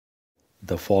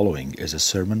The following is a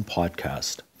sermon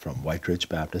podcast from White Ridge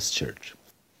Baptist Church.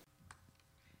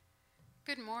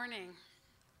 Good morning.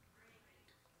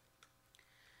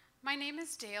 My name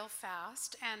is Dale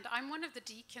Fast, and I'm one of the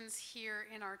deacons here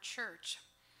in our church.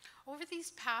 Over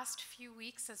these past few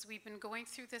weeks, as we've been going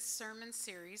through this sermon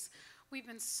series, we've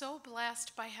been so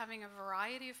blessed by having a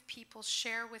variety of people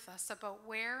share with us about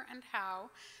where and how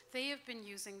they have been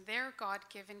using their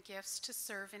God-given gifts to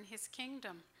serve in His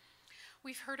kingdom.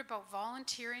 We've heard about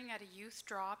volunteering at a youth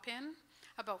drop-in,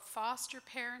 about foster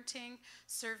parenting,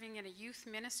 serving in a youth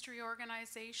ministry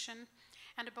organization,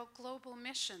 and about global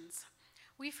missions.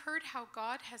 We've heard how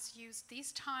God has used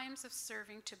these times of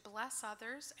serving to bless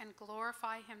others and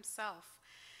glorify Himself.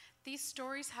 These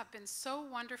stories have been so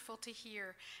wonderful to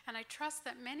hear, and I trust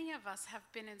that many of us have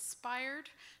been inspired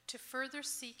to further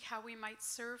seek how we might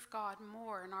serve God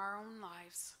more in our own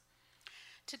lives.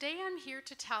 Today I'm here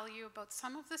to tell you about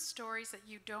some of the stories that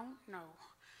you don't know,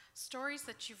 stories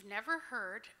that you've never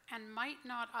heard and might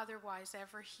not otherwise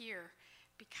ever hear,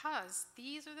 because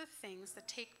these are the things that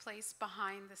take place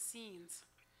behind the scenes.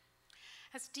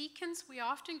 As deacons, we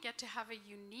often get to have a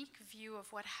unique view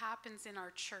of what happens in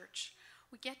our church.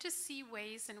 We get to see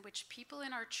ways in which people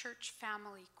in our church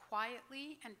family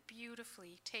quietly and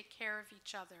beautifully take care of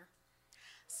each other,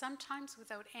 sometimes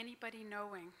without anybody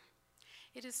knowing.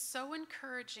 It is so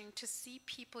encouraging to see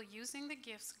people using the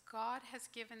gifts God has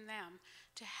given them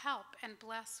to help and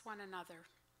bless one another.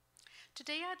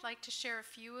 Today I'd like to share a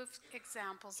few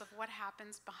examples of what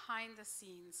happens behind the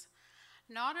scenes.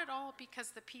 Not at all because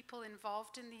the people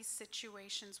involved in these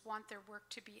situations want their work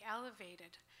to be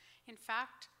elevated. In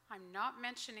fact, I'm not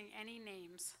mentioning any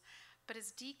names. But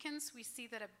as deacons, we see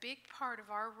that a big part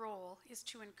of our role is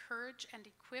to encourage and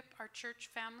equip our church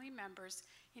family members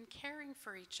in caring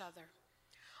for each other.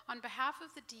 On behalf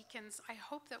of the deacons, I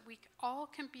hope that we all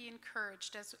can be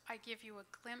encouraged as I give you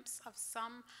a glimpse of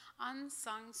some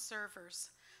unsung servers,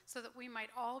 so that we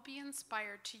might all be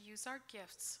inspired to use our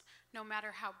gifts, no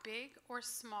matter how big or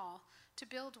small, to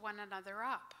build one another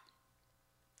up.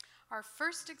 Our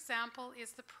first example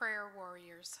is the prayer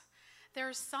warriors. There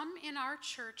are some in our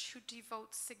church who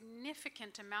devote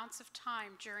significant amounts of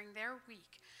time during their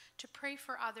week to pray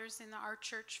for others in our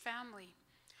church family.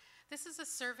 This is a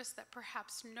service that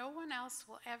perhaps no one else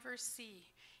will ever see,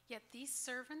 yet these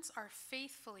servants are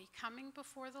faithfully coming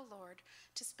before the Lord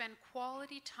to spend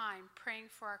quality time praying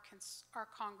for our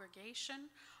congregation,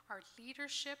 our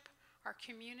leadership, our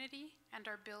community, and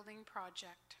our building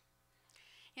project.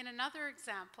 In another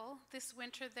example, this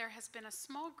winter there has been a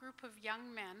small group of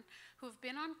young men who have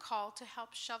been on call to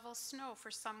help shovel snow for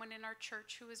someone in our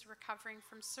church who is recovering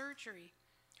from surgery.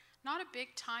 Not a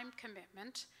big time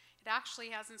commitment. It actually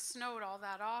hasn't snowed all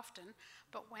that often,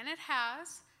 but when it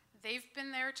has, they've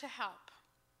been there to help.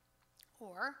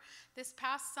 Or, this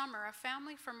past summer, a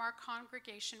family from our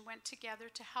congregation went together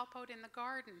to help out in the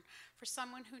garden for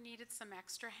someone who needed some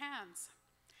extra hands.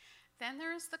 Then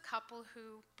there is the couple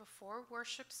who, before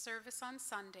worship service on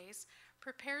Sundays,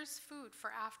 prepares food for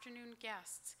afternoon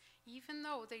guests, even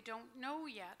though they don't know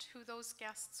yet who those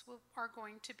guests are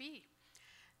going to be.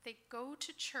 They go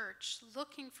to church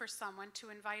looking for someone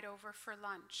to invite over for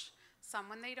lunch,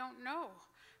 someone they don't know,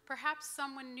 perhaps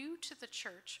someone new to the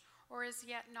church or as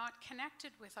yet not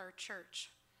connected with our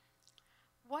church.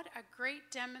 What a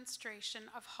great demonstration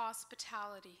of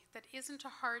hospitality that isn't a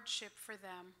hardship for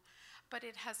them, but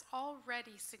it has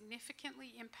already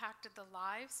significantly impacted the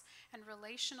lives and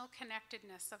relational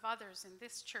connectedness of others in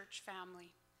this church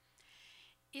family.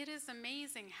 It is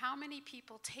amazing how many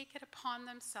people take it upon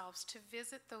themselves to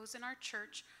visit those in our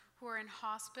church who are in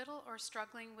hospital or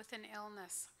struggling with an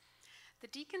illness. The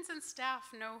deacons and staff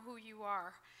know who you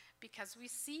are because we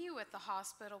see you at the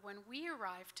hospital when we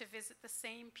arrive to visit the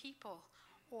same people,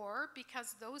 or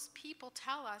because those people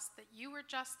tell us that you were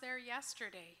just there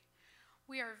yesterday.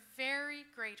 We are very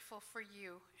grateful for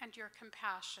you and your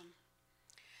compassion.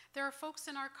 There are folks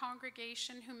in our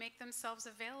congregation who make themselves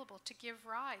available to give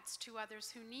rides to others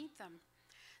who need them.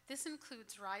 This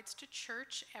includes rides to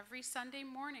church every Sunday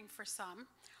morning for some,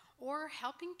 or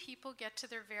helping people get to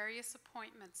their various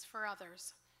appointments for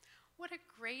others. What a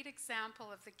great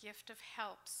example of the gift of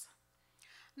helps.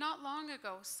 Not long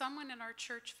ago, someone in our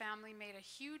church family made a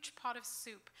huge pot of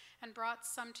soup and brought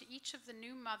some to each of the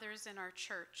new mothers in our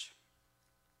church.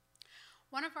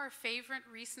 One of our favorite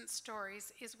recent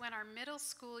stories is when our middle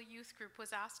school youth group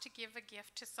was asked to give a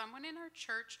gift to someone in our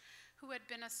church who had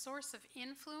been a source of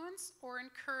influence or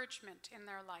encouragement in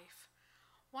their life.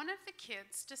 One of the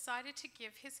kids decided to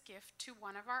give his gift to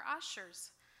one of our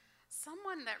ushers,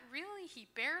 someone that really he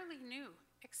barely knew,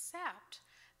 except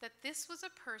that this was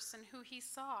a person who he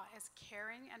saw as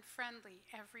caring and friendly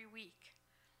every week.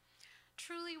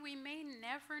 Truly, we may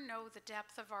never know the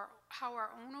depth of how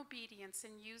our own obedience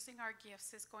in using our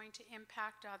gifts is going to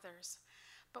impact others,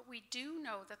 but we do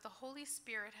know that the Holy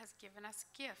Spirit has given us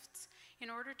gifts in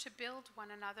order to build one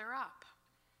another up.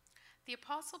 The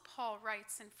Apostle Paul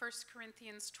writes in 1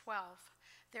 Corinthians 12,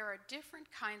 "There are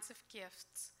different kinds of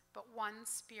gifts, but one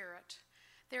Spirit.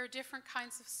 There are different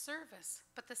kinds of service,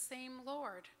 but the same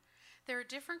Lord. There are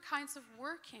different kinds of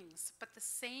workings, but the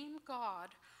same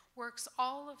God works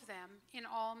all of them in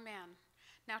all men.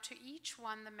 Now to each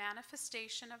one the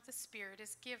manifestation of the Spirit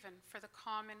is given for the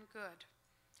common good."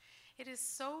 It is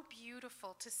so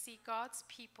beautiful to see God's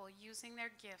people using their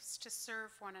gifts to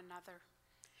serve one another.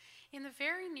 In the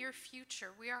very near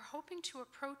future, we are hoping to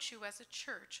approach you as a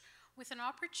church with an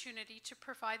opportunity to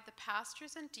provide the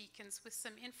pastors and deacons with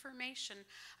some information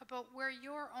about where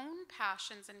your own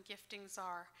passions and giftings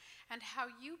are and how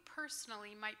you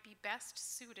personally might be best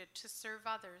suited to serve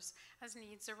others as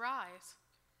needs arise.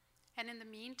 And in the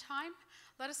meantime,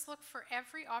 let us look for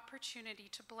every opportunity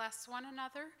to bless one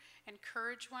another,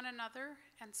 encourage one another,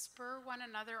 and spur one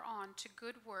another on to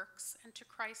good works and to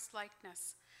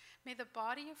Christ-likeness. May the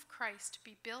body of Christ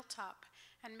be built up,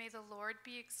 and may the Lord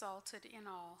be exalted in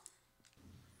all.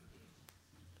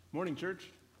 Morning,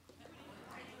 church.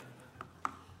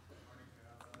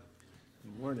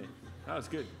 Good morning. That was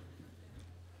good.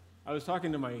 I was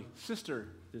talking to my sister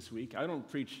this week. I don't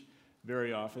preach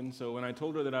very often, so when I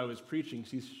told her that I was preaching,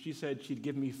 she said she'd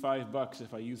give me $5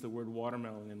 if I used the word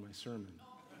watermelon in my sermon.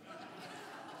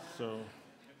 So,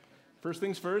 first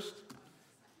things first,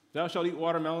 thou shalt eat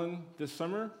watermelon this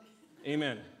summer.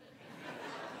 Amen.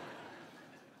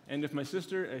 And if my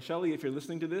sister, Shelley, if you're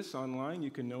listening to this online, you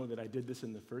can know that I did this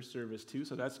in the first service too,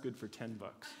 so that's good for $10,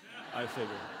 I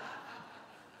figure.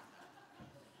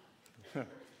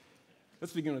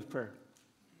 Let's begin with prayer.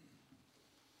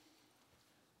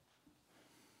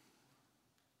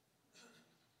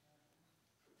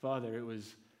 Father, it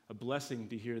was a blessing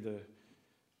to hear the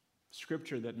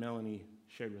scripture that Melanie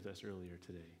shared with us earlier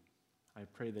today. I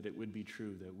pray that it would be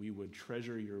true, that we would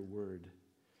treasure your word.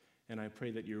 And I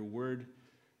pray that your word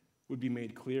would be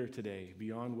made clear today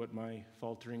beyond what my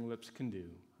faltering lips can do.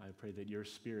 I pray that your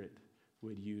Spirit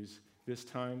would use this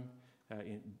time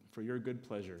for your good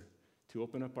pleasure to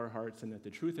open up our hearts, and that the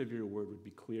truth of your word would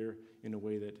be clear in a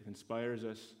way that inspires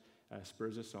us,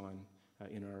 spurs us on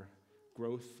in our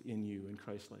growth in you in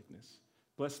Christ-likeness.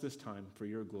 Bless this time for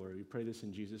your glory. We pray this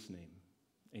in Jesus' name.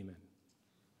 Amen.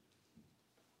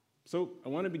 So I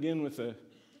want to begin with a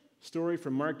story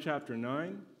from Mark chapter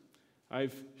 9.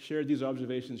 I've shared these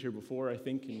observations here before, I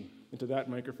think, into that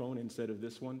microphone instead of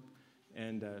this one.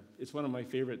 And it's one of my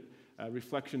favorite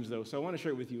reflections, though, so I want to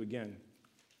share it with you again.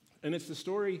 And it's the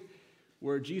story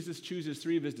where Jesus chooses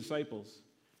 3 of his disciples,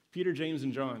 Peter, James,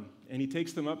 and John, and he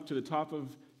takes them up to the top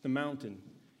of the mountain.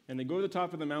 And they go to the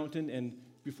top of the mountain, and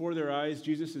before their eyes,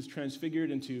 Jesus is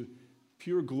transfigured into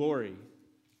pure glory.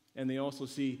 And they also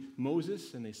see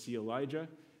Moses, and they see Elijah,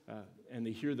 and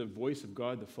they hear the voice of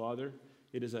God the Father.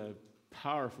 It is a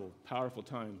powerful, powerful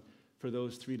time for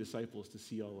those 3 disciples to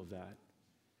see all of that.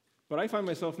 But I find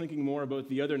myself thinking more about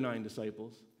the other 9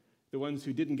 disciples, the ones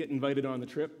who didn't get invited on the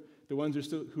trip, the ones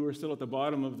who are still at the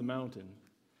bottom of the mountain.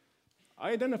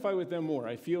 I identify with them more.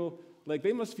 I feel like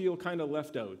they must feel kind of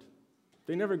left out.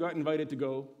 They never got invited to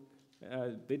go.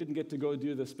 They didn't get to go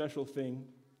do the special thing.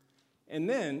 And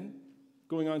then,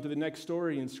 going on to the next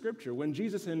story in Scripture, when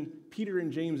Jesus and Peter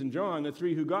and James and John, the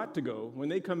 3 who got to go, when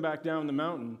they come back down the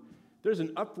mountain, there's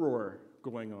an uproar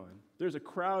going on. There's a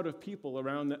crowd of people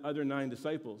around the other 9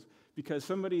 disciples because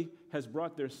somebody has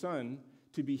brought their son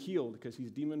to be healed because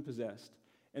he's demon-possessed,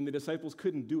 and the disciples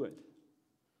couldn't do it.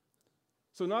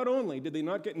 So not only did they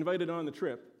not get invited on the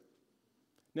trip,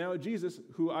 now Jesus,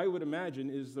 who I would imagine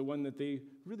is the one that they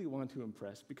really want to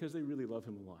impress because they really love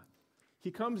him a lot. He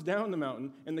comes down the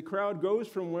mountain, and the crowd goes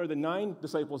from where the 9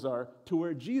 disciples are to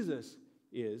where Jesus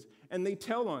is, and they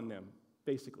tell on them,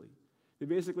 basically. They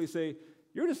basically say,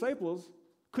 your disciples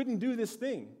couldn't do this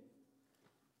thing.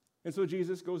 And so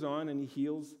Jesus goes on, and he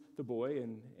heals the boy,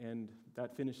 and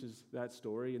that finishes that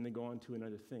story, and they go on to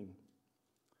another thing.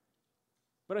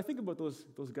 But I think about those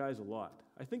guys a lot.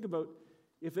 I think about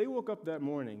if they woke up that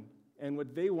morning, and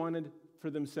what they wanted for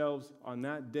themselves on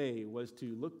that day was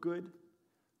to look good,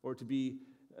 or to be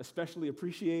especially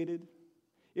appreciated,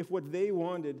 if what they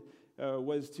wanted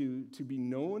was to be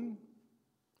known,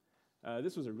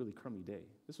 this was a really crummy day.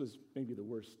 This was maybe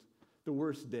the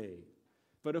worst day.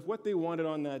 But if what they wanted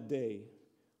on that day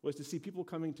was to see people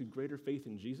coming to greater faith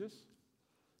in Jesus,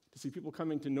 to see people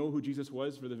coming to know who Jesus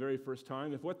was for the very first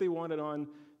time, if what they wanted on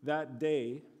that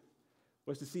day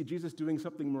was to see Jesus doing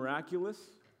something miraculous,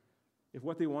 if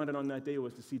what they wanted on that day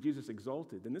was to see Jesus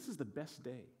exalted, then this is the best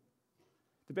day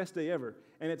ever.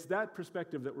 And it's that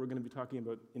perspective that we're going to be talking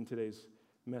about in today's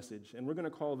message. And we're going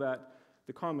to call that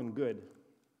the common good.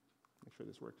 Make sure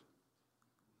this works.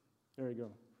 There you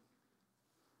go.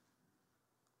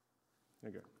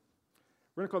 There you go.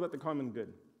 We're going to call that the common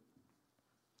good.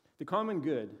 The common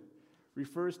good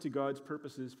refers to God's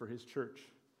purposes for his church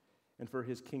and for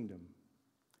his kingdom.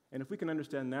 And if we can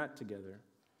understand that together,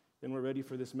 then we're ready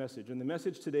for this message. And the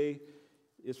message today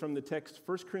is from the text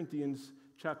 1 Corinthians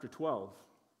chapter 12,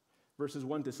 verses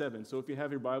 1 to 7. So if you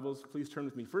have your Bibles, please turn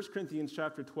with me. 1 Corinthians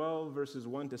chapter 12, verses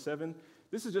 1 to 7.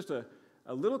 This is just a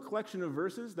little collection of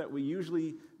verses that we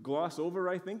usually gloss over,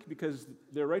 I think, because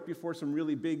they're right before some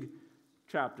really big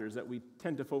chapters that we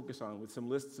tend to focus on, with some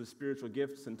lists of spiritual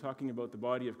gifts and talking about the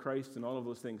body of Christ and all of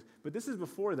those things. But this is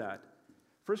before that.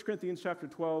 1 Corinthians chapter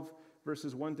 12,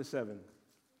 verses 1 to 7.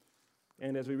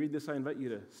 And as we read this, I invite you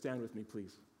to stand with me,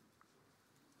 please.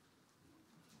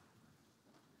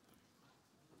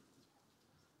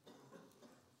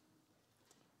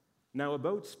 Now,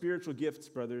 about spiritual gifts,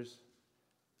 brothers,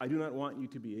 I do not want you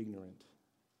to be ignorant.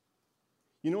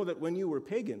 You know that when you were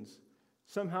pagans,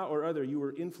 somehow or other you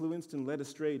were influenced and led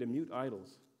astray to mute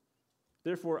idols.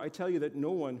 Therefore, I tell you that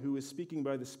no one who is speaking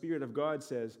by the Spirit of God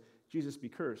says, Jesus be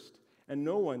cursed, and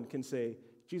no one can say,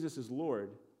 Jesus is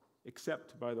Lord,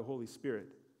 except by the Holy Spirit.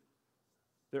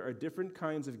 There are different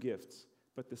kinds of gifts,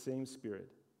 but the same Spirit.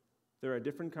 There are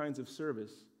different kinds of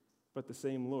service, but the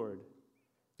same Lord.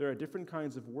 There are different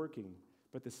kinds of working,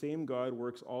 but the same God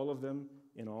works all of them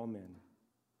in all men.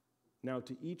 Now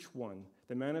to each one,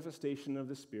 the manifestation of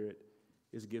the Spirit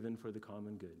is given for the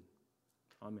common good.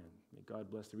 Amen. May God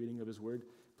bless the reading of his word.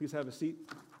 Please have a seat.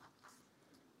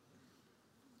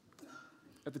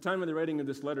 At the time of the writing of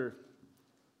this letter,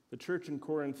 the church in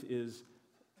Corinth is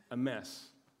a mess.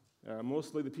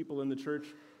 Mostly the people in the church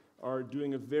are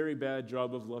doing a very bad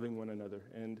job of loving one another,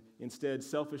 and instead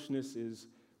selfishness is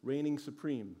reigning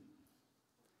supreme.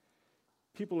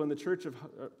 People in the church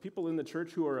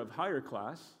who are of higher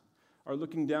class are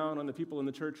looking down on the people in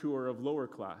the church who are of lower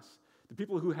class. The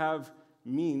people who have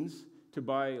means to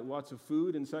buy lots of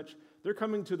food and such, they're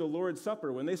coming to the Lord's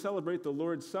Supper. When they celebrate the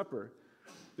Lord's Supper,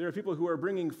 there are people who are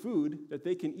bringing food that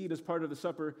they can eat as part of the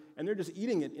supper, and they're just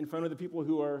eating it in front of the people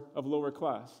who are of lower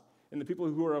class. And the people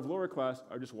who are of lower class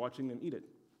are just watching them eat it.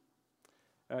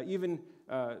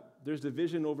 There's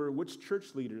division over which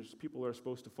church leaders people are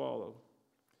supposed to follow.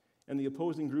 And the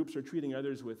opposing groups are treating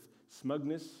others with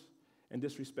smugness and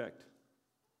disrespect.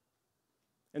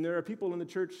 And there are people in the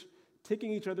church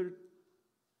taking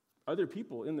other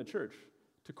people in the church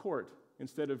to court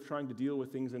instead of trying to deal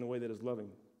with things in a way that is loving.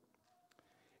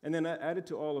 And then added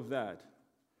to all of that,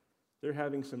 they're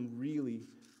having some really,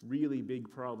 really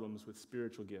big problems with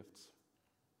spiritual gifts.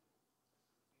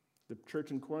 The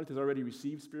church in Corinth has already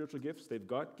received spiritual gifts. They've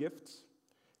got gifts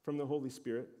from the Holy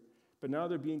Spirit, but now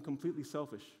they're being completely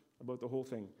selfish about the whole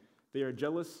thing. They are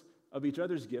jealous of each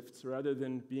other's gifts rather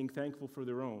than being thankful for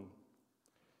their own.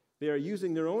 They are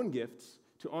using their own gifts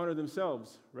to honor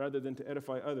themselves rather than to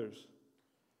edify others.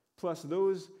 Plus,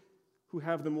 those who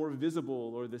have the more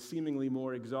visible or the seemingly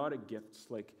more exotic gifts,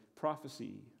 like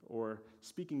prophecy or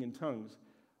speaking in tongues,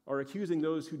 are accusing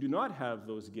those who do not have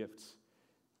those gifts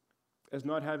as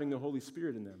not having the Holy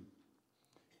Spirit in them,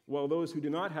 while those who do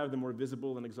not have the more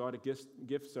visible and exotic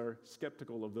gifts are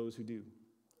skeptical of those who do.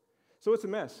 So it's a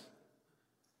mess.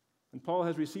 And Paul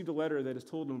has received a letter that has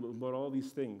told him about all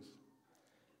these things.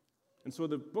 And so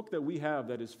the book that we have,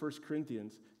 that is 1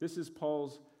 Corinthians, this is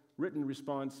Paul's written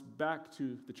response back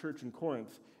to the church in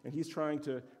Corinth, and he's trying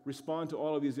to respond to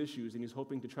all of these issues, and he's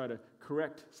hoping to try to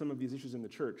correct some of these issues in the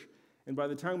church. And by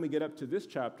the time we get up to this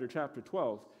chapter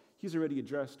 12, he's already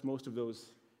addressed most of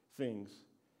those things.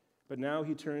 But now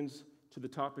he turns to the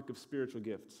topic of spiritual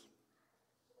gifts.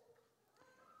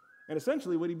 And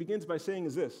essentially what he begins by saying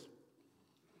is this: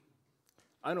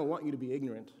 I don't want you to be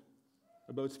ignorant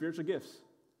about spiritual gifts.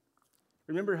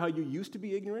 Remember how you used to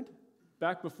be ignorant?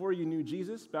 Back before you knew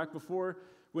Jesus, back before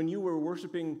when you were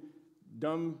worshiping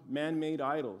dumb man-made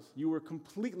idols, you were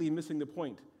completely missing the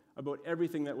point about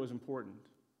everything that was important.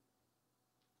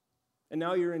 And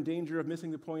now you're in danger of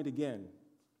missing the point again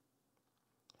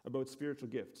about spiritual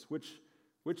gifts, which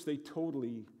they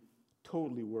totally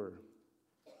were.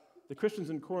 The Christians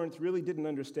in Corinth really didn't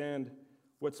understand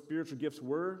what spiritual gifts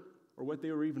were or what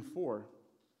they were even for.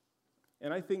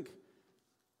 And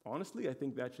honestly, I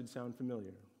think that should sound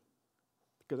familiar,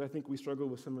 because I think we struggle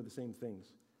with some of the same things.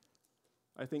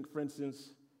 I think, for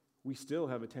instance, we still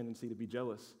have a tendency to be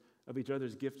jealous of each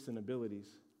other's gifts and abilities.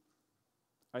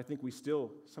 I think we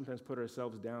still sometimes put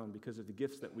ourselves down because of the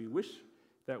gifts that we wish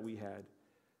that we had,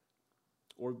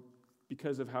 or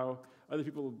because of how other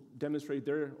people demonstrate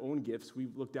their own gifts, we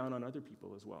look down on other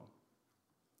people as well.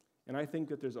 And I think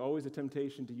that there's always a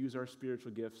temptation to use our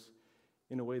spiritual gifts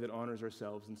in a way that honors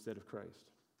ourselves instead of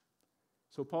Christ.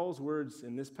 So Paul's words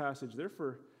in this passage, they're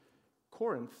for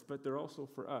Corinth, but they're also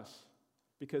for us.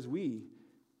 Because we,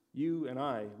 you and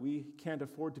I, we can't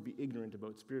afford to be ignorant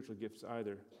about spiritual gifts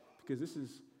either. Because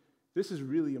this is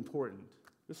really important.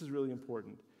 This is really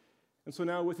important. And so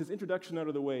now with his introduction out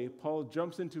of the way, Paul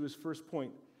jumps into his first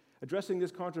point, addressing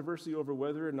this controversy over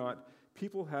whether or not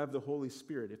people have the Holy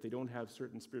Spirit if they don't have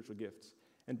certain spiritual gifts.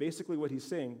 And basically what he's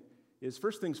saying is,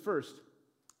 first things first,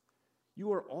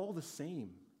 you are all the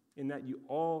same in that you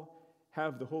all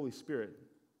have the Holy Spirit.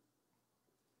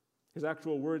 His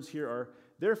actual words here are,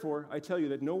 therefore, I tell you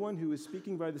that no one who is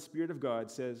speaking by the Spirit of God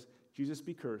says, Jesus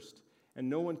be cursed, and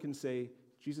no one can say,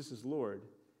 Jesus is Lord,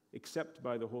 except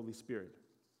by the Holy Spirit.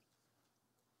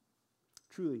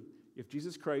 Truly, if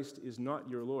Jesus Christ is not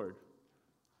your Lord,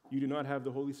 you do not have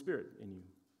the Holy Spirit in you.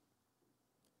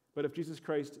 But if Jesus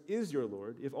Christ is your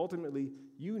Lord, if ultimately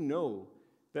you know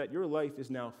that your life is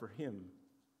now for Him,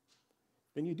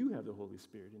 then you do have the Holy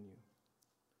Spirit in you.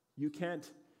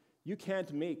 You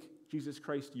can't make Jesus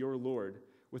Christ your Lord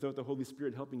without the Holy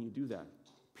Spirit helping you do that,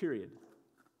 period.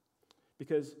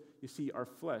 Because, you see, our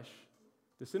flesh,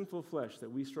 the sinful flesh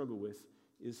that we struggle with,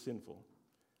 is sinful.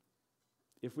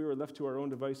 If we were left to our own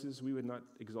devices, we would not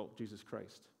exalt Jesus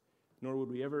Christ, nor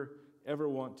would we ever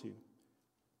want to.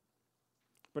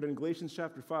 But in Galatians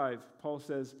chapter 5, Paul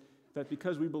says that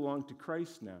because we belong to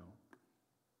Christ now,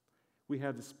 we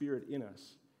have the Spirit in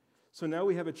us. So now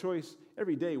we have a choice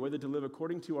every day whether to live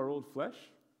according to our old flesh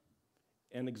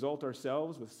and exalt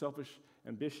ourselves with selfish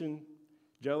ambition,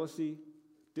 jealousy,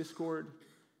 discord,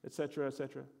 etc.,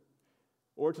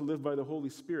 or to live by the Holy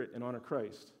Spirit and honor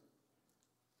Christ.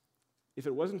 If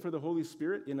it wasn't for the Holy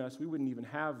Spirit in us, we wouldn't even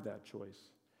have that choice.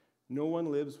 No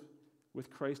one lives with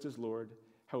Christ as Lord,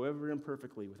 however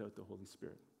imperfectly, without the Holy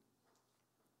Spirit.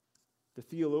 The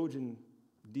theologian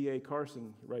D.A.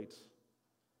 Carson writes,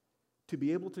 to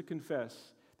be able to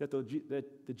confess that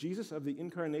the Jesus of the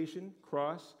incarnation,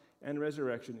 cross, and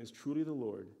resurrection is truly the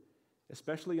Lord,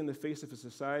 especially in the face of a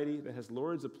society that has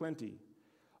lords aplenty,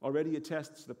 already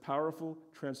attests the powerful,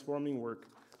 transforming work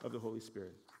of the Holy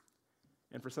Spirit.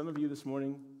 And for some of you this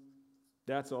morning,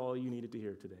 that's all you needed to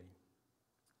hear today.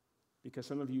 Because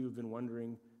some of you have been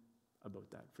wondering about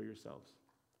that for yourselves,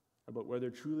 about whether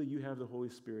truly you have the Holy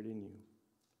Spirit in you,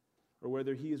 or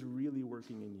whether He is really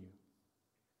working in you.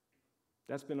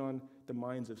 That's been on the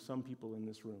minds of some people in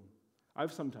this room.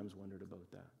 I've sometimes wondered about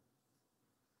that.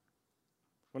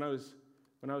 When I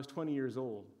was 20 years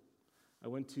old, I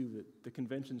went to the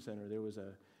convention center. There was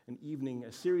a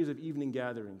series of evening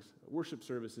gatherings, worship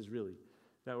services really,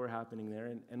 that were happening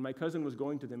there. And my cousin was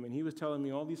going to them, and he was telling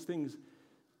me all these things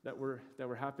that were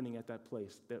happening at that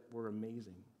place that were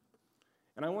amazing.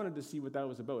 And I wanted to see what that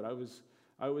was about.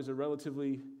 I was a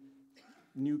relatively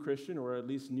new Christian, or at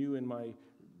least new in my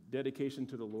dedication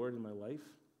to the Lord in my life,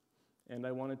 and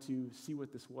I wanted to see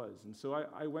what this was. And so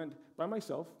I went by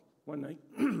myself one night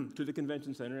to the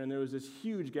convention center, and there was this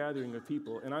huge gathering of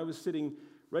people, and I was sitting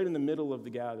right in the middle of the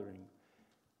gathering.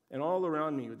 And all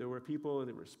around me, there were people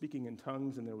that were speaking in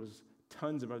tongues, and there was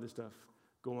tons of other stuff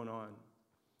going on.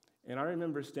 And I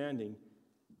remember standing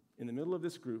in the middle of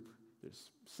this group. There's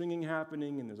singing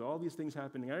happening, and there's all these things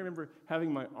happening. I remember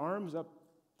having my arms up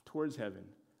towards heaven.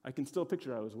 I can still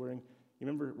picture I was wearing, you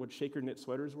remember what shaker knit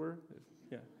sweaters were?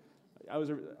 Yeah.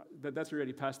 That's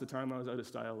already past the time I was out of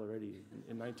style already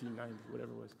in 1990,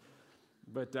 whatever it was.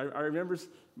 But I remember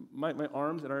my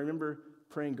arms, and I remember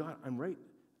praying, God, I'm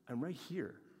right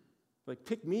here. Like,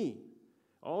 pick me.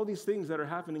 All these things that are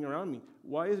happening around me,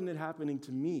 why isn't it happening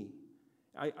to me?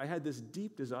 I had this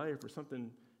deep desire for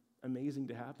something amazing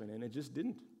to happen, and it just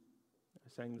didn't. I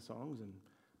sang the songs, and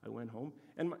I went home.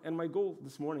 And my goal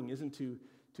this morning isn't to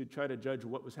try to judge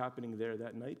what was happening there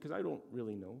that night, because I don't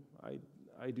really know.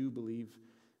 I do believe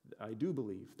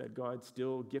that God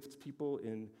still gifts people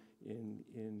in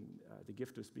the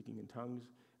gift of speaking in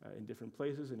tongues in different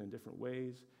places and in different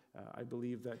ways. I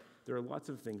believe that there are lots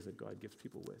of things that God gifts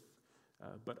people with.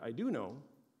 But I do know,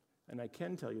 and I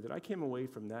can tell you, that I came away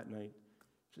from that night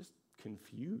just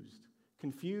confused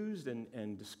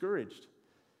and discouraged,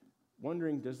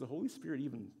 wondering, does the Holy Spirit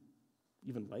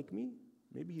even like me?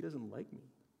 Maybe He doesn't like me.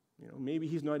 Maybe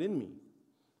He's not in me.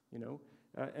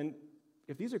 And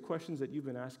if these are questions that you've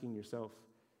been asking yourself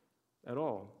at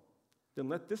all, then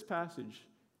let this passage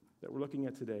that we're looking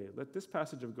at today, let this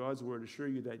passage of God's Word assure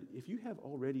you that if you have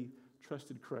already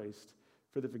trusted Christ,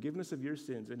 for the forgiveness of your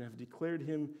sins and have declared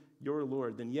him your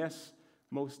Lord, then yes,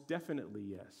 most definitely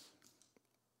yes,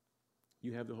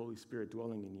 you have the Holy Spirit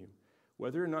dwelling in you.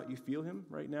 Whether or not you feel him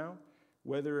right now,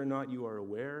 whether or not you are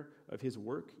aware of his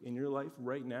work in your life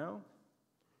right now,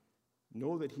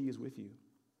 know that he is with you.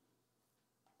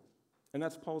 And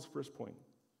that's Paul's first point.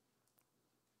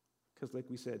 Because like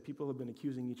we said, people have been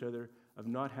accusing each other of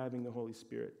not having the Holy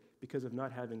Spirit because of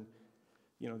not having,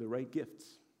 the right gifts.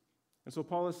 And so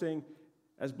Paul is saying,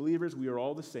 as believers, we are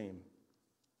all the same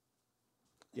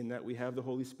in that we have the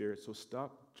Holy Spirit, so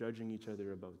stop judging each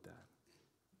other about that.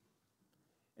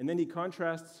 And then he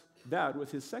contrasts that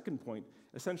with his second point,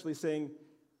 essentially saying,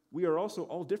 we are also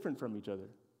all different from each other.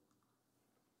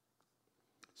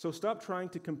 So stop trying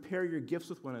to compare your gifts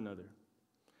with one another.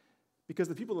 Because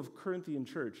the people of Corinthian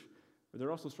church,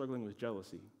 they're also struggling with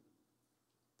jealousy.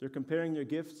 They're comparing their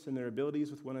gifts and their abilities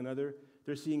with one another.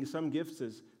 They're seeing some gifts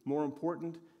as more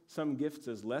important, some gifts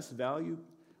as less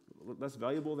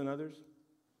valuable than others.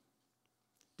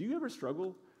 Do you ever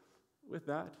struggle with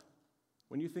that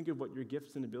when you think of what your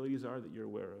gifts and abilities are that you're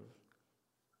aware of?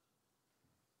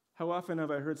 How often have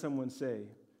I heard someone say,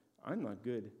 I'm not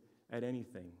good at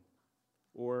anything,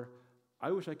 or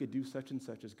I wish I could do such and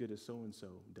such as good as so-and-so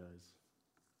does,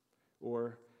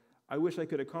 or I wish I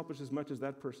could accomplish as much as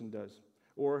that person does,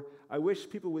 or I wish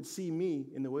people would see me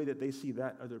in the way that they see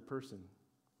that other person,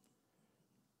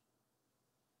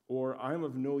 or I'm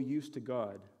of no use to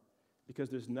God because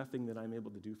there's nothing that I'm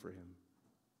able to do for him.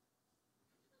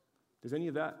 Does any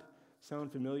of that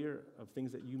sound familiar of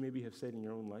things that you maybe have said in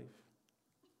your own life?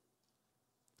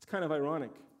 It's kind of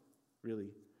ironic, really.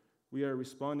 We are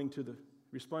responding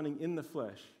in the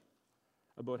flesh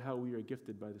about how we are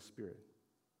gifted by the Spirit.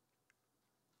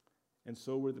 And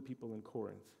so were the people in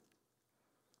Corinth.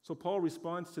 So Paul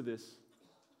responds to this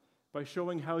by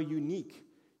showing how unique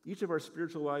each of our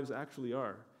spiritual lives actually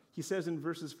are. He says in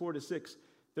verses 4-6,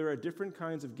 there are different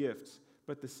kinds of gifts,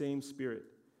 but the same Spirit.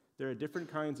 There are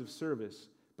different kinds of service,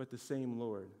 but the same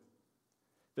Lord.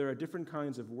 There are different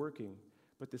kinds of working,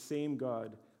 but the same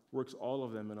God works all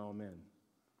of them in all men.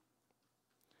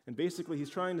 And basically, he's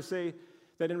trying to say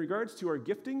that in regards to our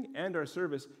gifting and our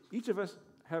service, each of us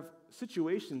have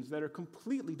situations that are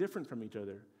completely different from each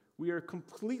other. We are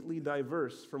completely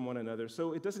diverse from one another,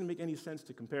 so it doesn't make any sense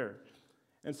to compare.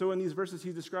 And so in these verses,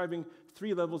 he's describing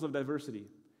 3 levels of diversity.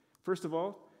 First of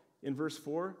all, in verse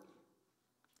 4,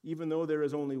 even though there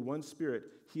is only one Spirit,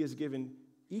 he has given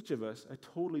each of us a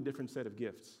totally different set of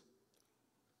gifts.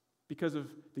 Because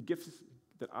of the gifts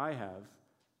that I have,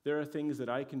 there are things that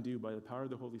I can do by the power of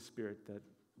the Holy Spirit that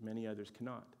many others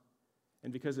cannot.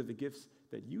 And because of the gifts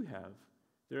that you have,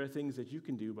 there are things that you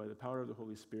can do by the power of the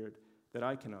Holy Spirit that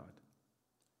I cannot.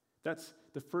 That's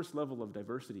the first level of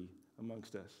diversity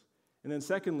amongst us. And then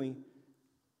secondly,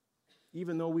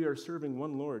 even though we are serving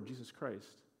one Lord, Jesus Christ,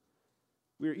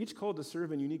 we are each called to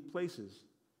serve in unique places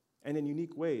and in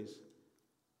unique ways.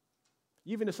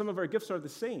 Even if some of our gifts are the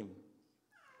same,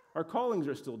 our callings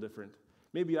are still different.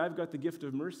 Maybe I've got the gift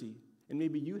of mercy, and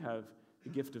maybe you have the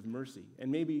gift of mercy.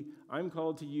 And maybe I'm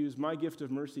called to use my gift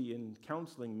of mercy in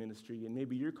counseling ministry, and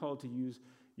maybe you're called to use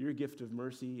your gift of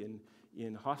mercy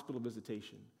in hospital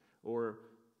visitation, or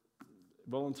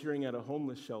volunteering at a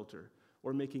homeless shelter,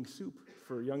 or making soup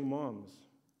for young moms.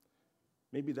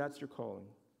 Maybe that's your calling.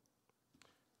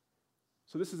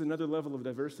 So this is another level of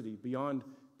diversity beyond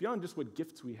just what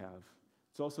gifts we have.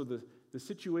 It's also the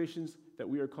situations that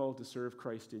we are called to serve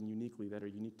Christ in uniquely, that are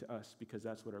unique to us, because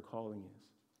that's what our calling is.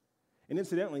 And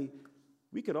incidentally,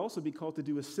 we could also be called to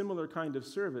do a similar kind of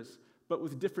service, but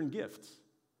with different gifts.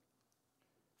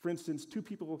 For instance, 2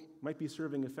 people might be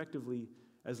serving effectively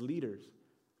as leaders,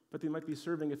 but they might be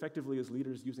serving effectively as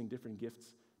leaders using different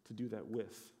gifts to do that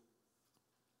with.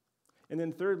 And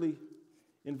then thirdly,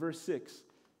 in verse 6,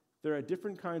 there are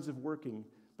different kinds of working,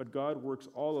 but God works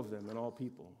all of them in all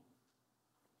people.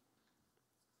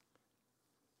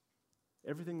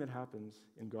 Everything that happens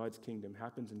in God's kingdom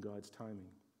happens in God's timing,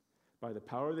 by the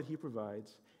power that he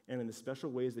provides and in the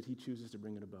special ways that he chooses to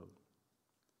bring it about.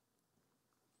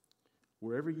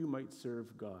 Wherever you might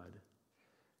serve God,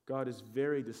 God is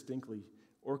very distinctly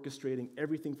orchestrating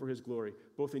everything for his glory,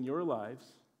 both in your lives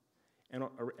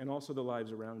and also the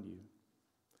lives around you.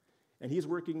 And he's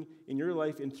working in your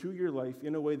life and through your life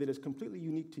in a way that is completely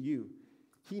unique to you.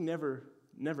 He never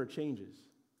changes.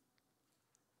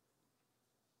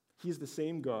 He's the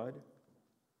same God,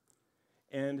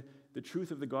 and the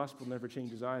truth of the gospel never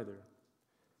changes either.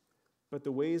 But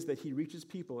the ways that he reaches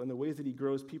people and the ways that he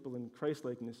grows people in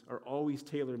Christ-likeness are always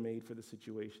tailor-made for the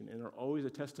situation and are always a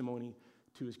testimony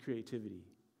to his creativity.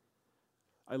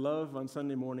 I love on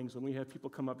Sunday mornings when we have people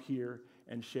come up here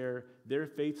and share their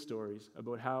faith stories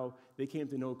about how they came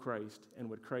to know Christ and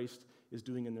what Christ is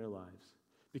doing in their lives.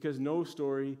 Because no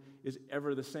story is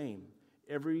ever the same.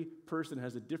 Every person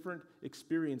has a different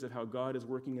experience of how God is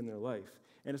working in their life.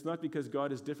 And it's not because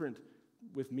God is different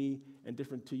with me and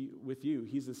different with you.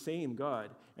 He's the same God,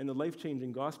 and the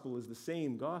life-changing gospel is the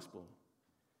same gospel.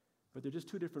 But they're just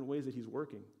two different ways that he's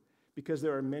working. Because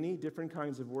there are many different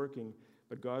kinds of working,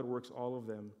 but God works all of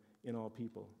them in all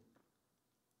people.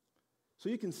 So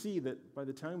you can see that by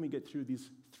the time we get through these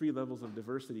three levels of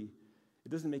diversity, it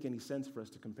doesn't make any sense for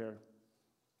us to compare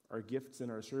our gifts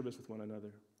and our service with one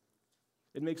another.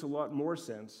 It makes a lot more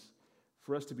sense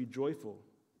for us to be joyful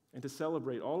and to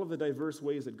celebrate all of the diverse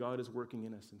ways that God is working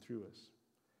in us and through us.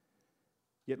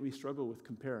 Yet we struggle with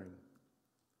comparing.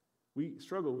 We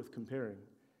struggle with comparing.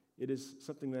 It is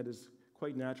something that is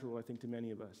quite natural, I think, to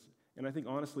many of us. And I think,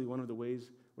 honestly, one of the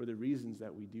ways or the reasons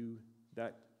that we do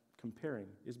that comparing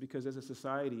is because as a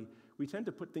society, we tend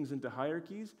to put things into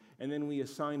hierarchies, and then we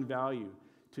assign value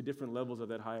to different levels of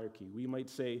that hierarchy. We might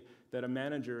say that a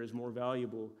manager is more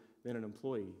valuable than an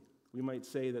employee. We might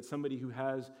say that somebody who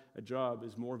has a job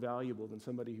is more valuable than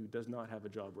somebody who does not have a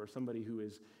job, or somebody who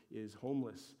is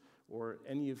homeless, or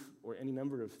any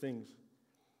number of things,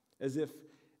 as if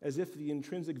the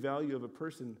intrinsic value of a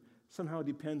person somehow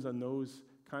depends on those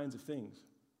kinds of things.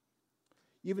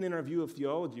 Even in our view of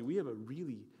theology, we have a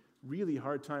really, really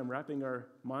hard time wrapping our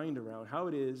mind around how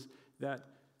it is that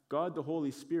God the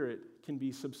Holy Spirit can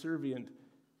be subservient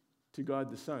to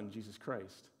God the Son, Jesus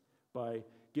Christ, by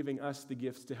giving us the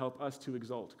gifts to help us to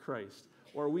exalt Christ.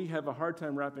 Or we have a hard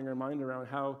time wrapping our mind around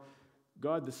how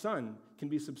God the Son can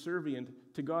be subservient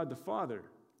to God the Father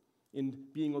in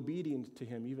being obedient to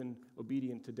him, even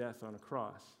obedient to death on a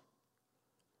cross.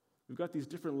 We've got these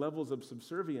different levels of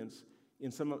subservience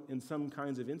in some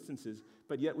kinds of instances,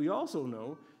 but yet we also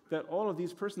know that all of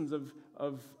these persons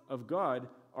of God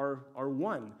are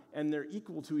one, and they're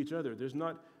equal to each other. There's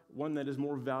not one that is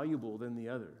more valuable than the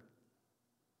other.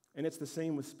 And it's the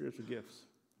same with spiritual gifts.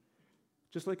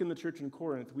 Just like in the church in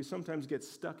Corinth, we sometimes get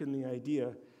stuck in the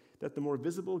idea that the more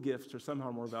visible gifts are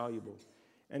somehow more valuable.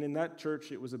 And in that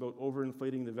church, it was about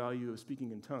overinflating the value of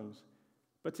speaking in tongues.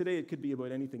 But today, it could be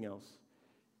about anything else.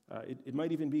 It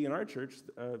might even be in our church,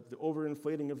 the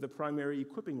overinflating of the primary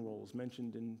equipping roles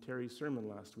mentioned in Terry's sermon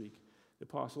last week. The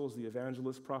apostles, the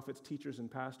evangelists, prophets, teachers, and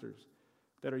pastors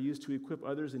that are used to equip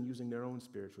others in using their own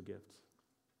spiritual gifts.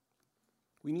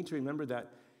 We need to remember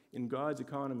that in God's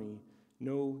economy,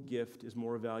 no gift is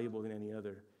more valuable than any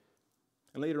other.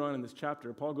 And later on in this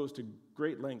chapter, Paul goes to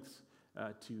great lengths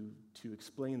to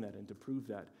explain that and to prove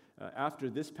that. After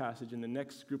this passage, in the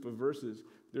next group of verses,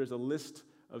 there's a list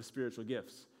of spiritual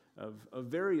gifts of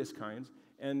various kinds,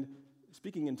 and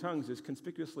speaking in tongues is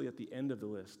conspicuously at the end of the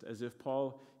list, as if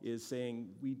Paul is saying,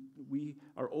 we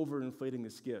are overinflating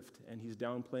this gift, and he's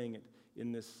downplaying it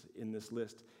in this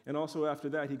list. And also after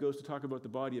that, he goes to talk about the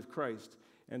body of Christ,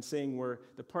 and saying where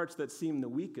the parts that seem the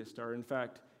weakest are in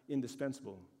fact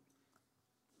indispensable.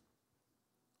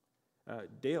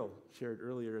 Dale shared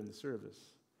earlier in the service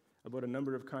about a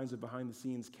number of kinds of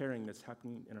behind-the-scenes caring that's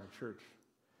happening in our church.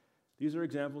 These are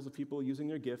examples of people using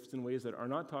their gifts in ways that are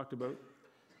not talked about,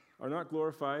 are not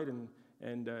glorified,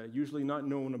 and usually not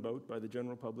known about by the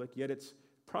general public, yet it's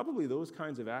probably those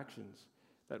kinds of actions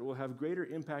that will have greater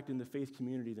impact in the faith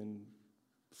community than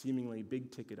seemingly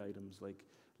big-ticket items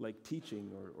like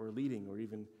teaching or leading or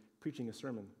even preaching a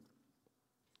sermon.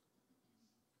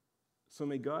 So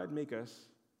may God make us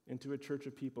into a church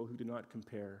of people who do not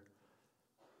compare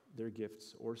their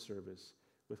gifts or service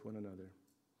with one another.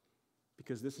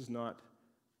 Because this is not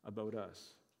about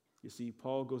us. You see,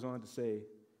 Paul goes on to say,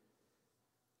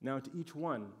 now to each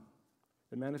one,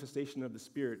 the manifestation of the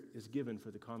Spirit is given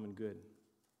for the common good.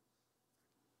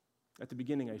 At the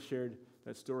beginning, I shared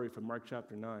that story from Mark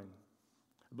chapter 9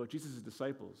 about Jesus'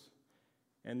 disciples.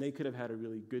 And they could have had a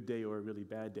really good day or a really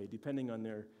bad day, depending on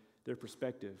their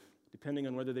perspective, depending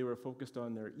on whether they were focused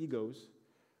on their egos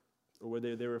or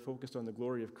whether they were focused on the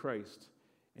glory of Christ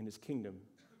and his kingdom.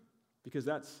 Because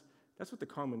that's what the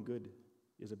common good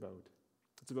is about.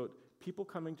 It's about people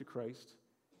coming to Christ,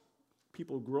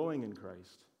 people growing in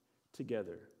Christ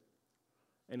together.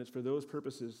 And it's for those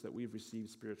purposes that we've received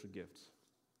spiritual gifts.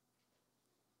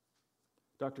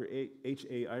 Dr.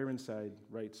 H.A. Ironside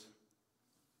writes,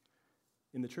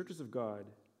 in the churches of God,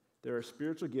 there are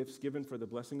spiritual gifts given for the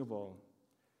blessing of all.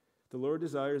 The Lord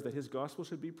desires that his gospel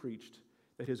should be preached,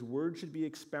 that his word should be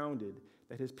expounded,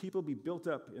 that his people be built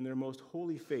up in their most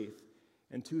holy faith,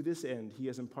 and to this end he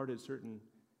has imparted certain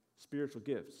spiritual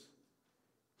gifts.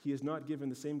 He has not given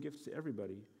the same gifts to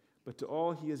everybody, but to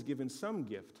all he has given some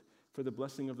gift for the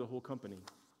blessing of the whole company.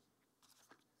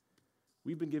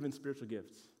 We've been given spiritual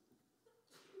gifts.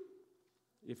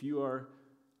 If you are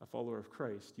a follower of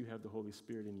Christ, you have the Holy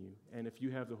Spirit in you. And if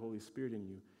you have the Holy Spirit in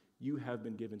you, you have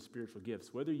been given spiritual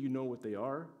gifts, whether you know what they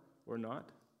are or not,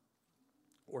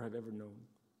 or have ever known.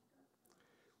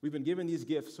 We've been given these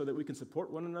gifts so that we can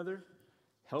support one another,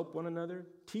 help one another,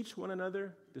 teach one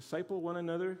another, disciple one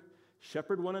another,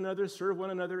 shepherd one another, serve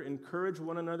one another, encourage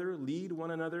one another, lead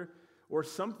one another, or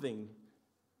something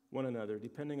one another,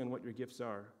 depending on what your gifts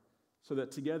are, so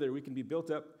that together we can be built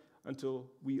up until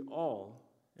we all,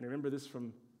 and remember this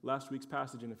from last week's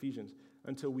passage in Ephesians,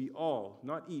 until we all,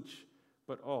 not each,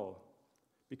 but all,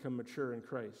 become mature in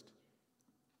Christ.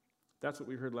 That's what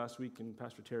we heard last week in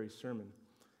Pastor Terry's sermon.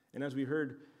 And as we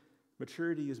heard,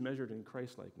 maturity is measured in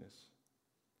Christ-likeness.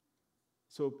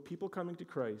 So people coming to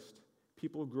Christ,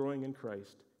 people growing in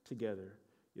Christ together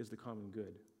is the common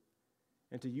good.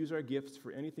 And to use our gifts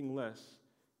for anything less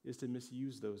is to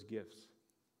misuse those gifts,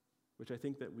 which I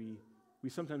think that we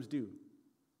sometimes do.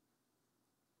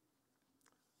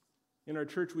 In our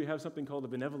church, we have something called a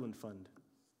benevolent fund.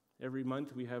 Every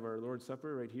month we have our Lord's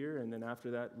Supper right here, and then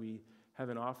after that we have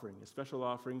an offering, a special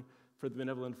offering for the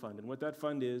benevolent fund. And what that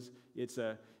fund is,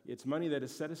 it's money that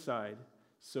is set aside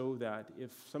so that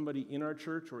if somebody in our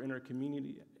church or in our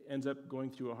community ends up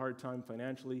going through a hard time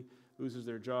financially, loses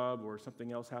their job, or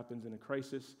something else happens in a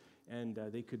crisis, and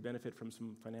they could benefit from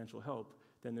some financial help,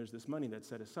 then there's this money that's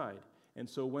set aside. And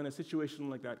so when a situation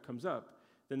like that comes up,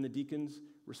 then the deacons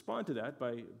respond to that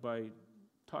by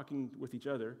talking with each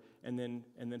other and then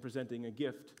presenting a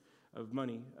gift of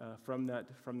money from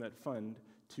that fund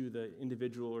to the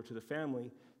individual or to the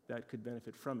family that could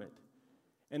benefit from it.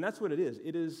 And that's what it is.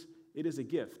 It is a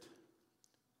gift.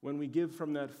 When we give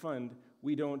from that fund,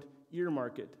 we don't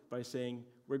earmark it by saying,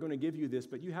 we're going to give you this,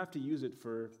 but you have to use it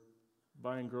for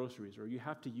buying groceries, or you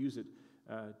have to use it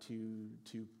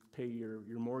to pay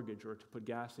your mortgage or to put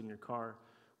gas in your car.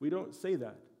 We don't say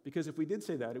that, because if we did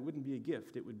say that, it wouldn't be a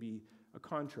gift. It would be a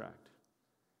contract.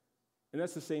 And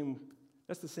that's the same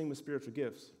with spiritual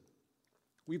gifts.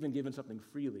 We've been given something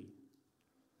freely.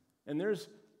 And there's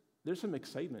some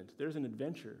excitement. There's an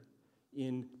adventure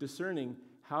in discerning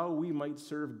how we might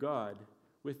serve God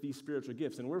with these spiritual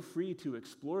gifts. And we're free to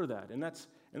explore that. And that's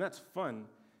fun.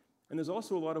 And there's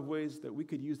also a lot of ways that we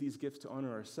could use these gifts to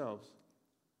honor ourselves.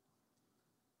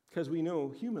 Because we know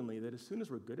humanly that as soon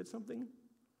as we're good at something,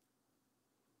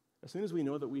 as soon as we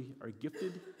know that we are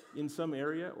gifted in some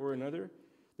area or another,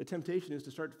 the temptation is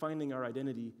to start finding our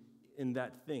identity in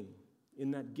that thing,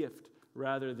 in that gift,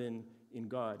 rather than in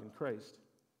God, in Christ.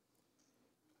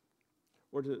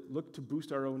 Or to look to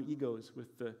boost our own egos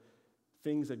with the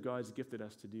things that God's gifted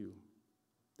us to do.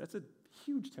 That's a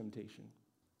huge temptation.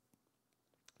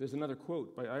 There's another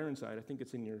quote by Ironside, I think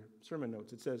it's in your sermon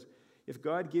notes. It says, "If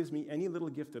God gives me any little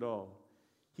gift at all,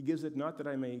 he gives it not that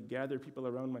I may gather people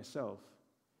around myself,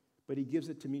 but he gives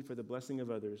it to me for the blessing of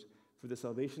others, for the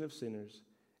salvation of sinners,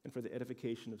 and for the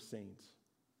edification of saints."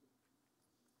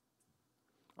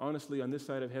 Honestly, on this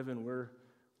side of heaven,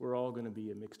 we're all going to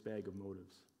be a mixed bag of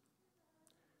motives.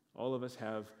 All of us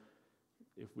have,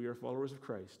 if we are followers of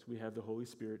Christ, we have the Holy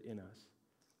Spirit in us.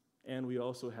 And we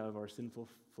also have our sinful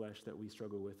flesh that we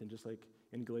struggle with. And just like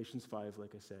in Galatians 5,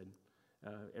 like I said,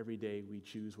 every day we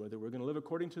choose whether we're going to live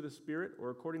according to the Spirit or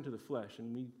according to the flesh.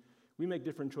 And we make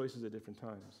different choices at different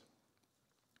times.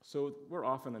 So we're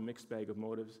often a mixed bag of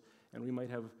motives, and we might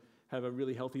have a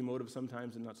really healthy motive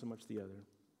sometimes and not so much the other.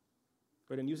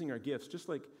 But in using our gifts, just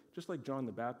like John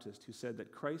the Baptist, who said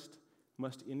that Christ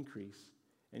must increase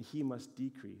and he must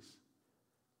decrease,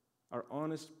 our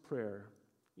honest prayer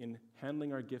in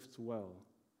handling our gifts well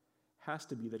has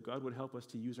to be that God would help us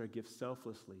to use our gifts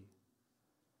selflessly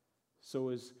so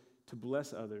as to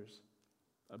bless others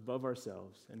above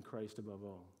ourselves and Christ above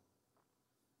all.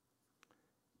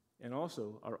 And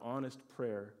also, our honest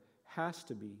prayer has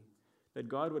to be that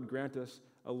God would grant us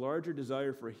a larger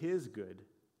desire for his good,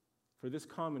 for this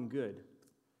common good,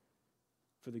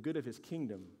 for the good of his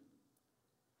kingdom,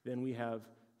 than we have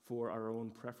for our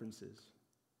own preferences.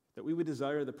 That we would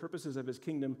desire the purposes of his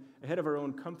kingdom ahead of our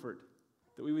own comfort.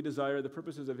 That we would desire the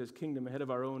purposes of his kingdom ahead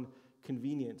of our own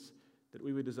convenience. That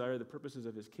we would desire the purposes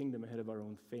of his kingdom ahead of our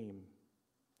own fame.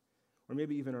 Or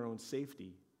maybe even our own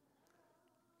safety.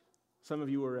 Some of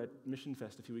you were at Mission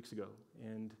Fest a few weeks ago,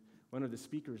 and one of the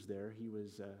speakers there, he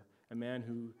was a man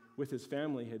who, with his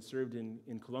family, had served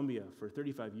in Colombia for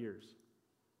 35 years.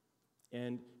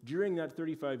 And during that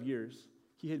 35 years,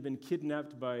 he had been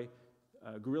kidnapped by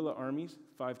guerrilla armies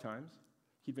 5 times.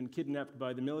 He'd been kidnapped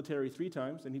by the military 3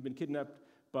 times, and he'd been kidnapped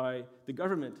by the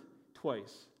government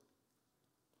twice.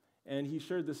 And he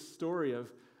shared this story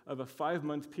of a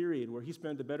 5-month period where he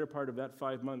spent the better part of that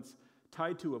 5 months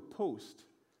tied to a post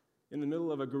in the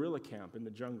middle of a guerrilla camp in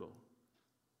the jungle.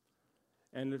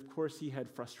 And of course, he had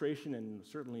frustration and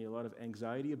certainly a lot of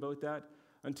anxiety about that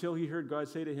until he heard God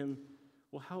say to him,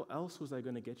 well, how else was I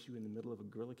going to get you in the middle of a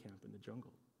guerrilla camp in the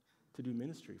jungle to do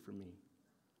ministry for me?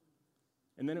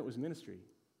 And then it was ministry,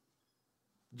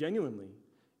 genuinely.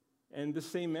 And this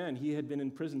same man, he had been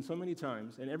in prison so many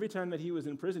times, and every time that he was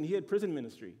in prison, he had prison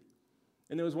ministry.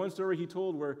 And there was one story he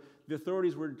told where the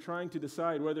authorities were trying to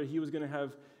decide whether he was going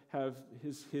to have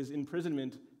his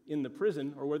imprisonment in the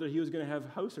prison or whether he was going to have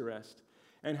house arrest,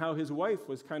 and how his wife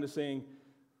was kind of saying,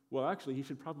 well, actually, he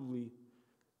should probably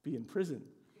be in prison.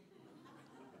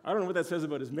 I don't know what that says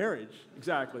about his marriage,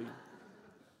 exactly.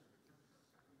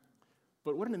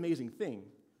 But what an amazing thing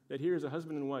that here is a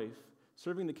husband and wife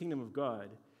serving the kingdom of God,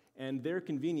 and their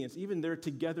convenience, even their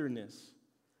togetherness,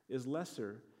 is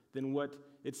lesser than what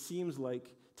it seems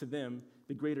like to them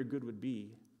the greater good would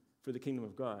be for the kingdom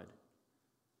of God.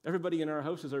 Everybody in our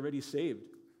house is already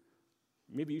saved.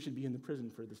 Maybe you should be in the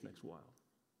prison for this next while.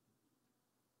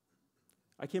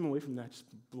 I came away from that just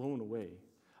blown away.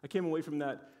 I came away from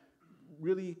that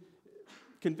really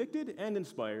convicted and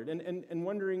inspired, and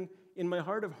wondering, in my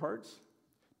heart of hearts,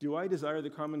 do I desire the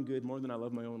common good more than I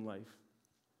love my own life?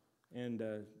 And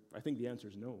I think the answer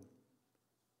is no.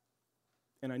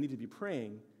 And I need to be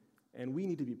praying, and we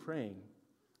need to be praying,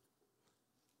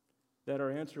 that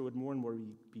our answer would more and more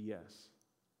be yes.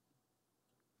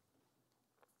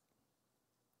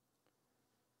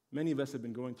 Many of us have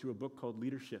been going through a book called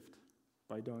Leadership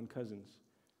by Don Cousins.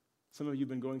 Some of you have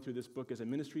been going through this book as a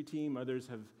ministry team. Others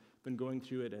have been going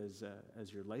through it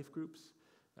as your life groups.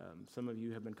 Some of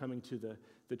you have been coming to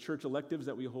the church electives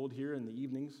that we hold here in the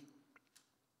evenings.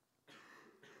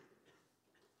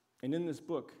 And in this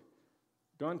book,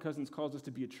 Don Cousins calls us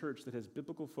to be a church that has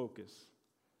biblical focus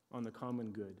on the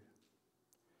common good.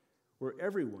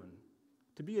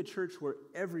 To be a church where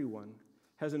everyone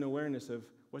has an awareness of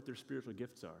what their spiritual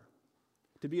gifts are.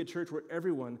 To be a church where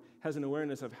everyone has an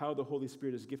awareness of how the Holy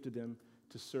Spirit has gifted them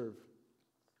to serve.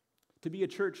 To be a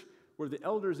church where the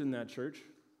elders in that church,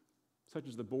 such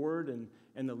as the board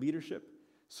and the leadership,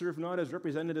 serve not as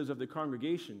representatives of the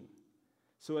congregation,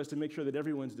 so as to make sure that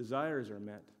everyone's desires are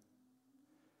met,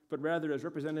 but rather as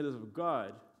representatives of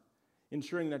God,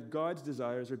 ensuring that God's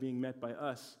desires are being met by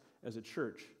us as a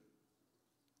church,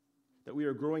 that we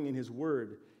are growing in His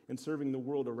Word and serving the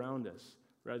world around us,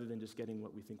 rather than just getting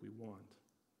what we think we want.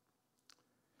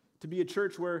 To be a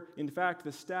church where, in fact,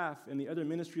 the staff and the other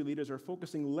ministry leaders are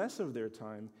focusing less of their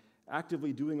time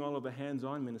actively doing all of the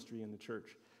hands-on ministry in the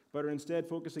church, but are instead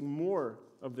focusing more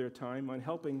of their time on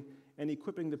helping and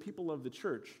equipping the people of the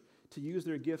church to use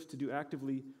their gifts to do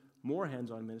actively more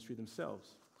hands-on ministry themselves.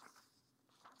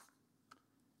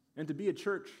 And to be a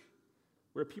church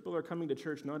where people are coming to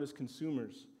church not as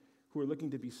consumers who are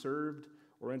looking to be served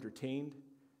or entertained,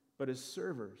 but as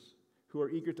servers who are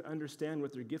eager to understand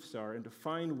what their gifts are and to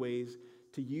find ways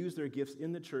to use their gifts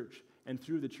in the church and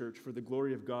through the church for the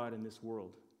glory of God in this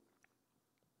world.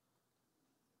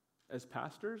 As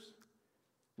pastors,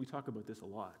 we talk about this a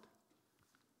lot.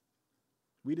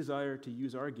 We desire to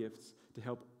use our gifts to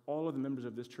help all of the members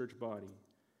of this church body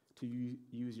to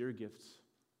use your gifts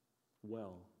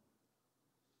well.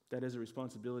 That is a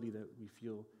responsibility that we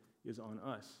feel is on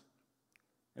us.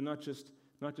 And not just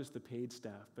the paid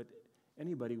staff, but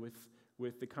anybody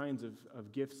with the kinds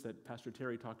of gifts that Pastor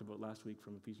Terry talked about last week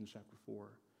from Ephesians chapter 4,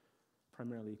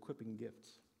 primarily equipping gifts.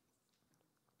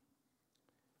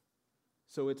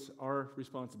 So it's our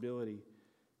responsibility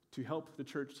to help the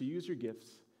church to use your gifts,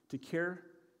 to care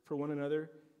for one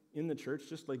another in the church,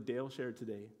 just like Dale shared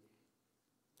today,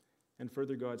 and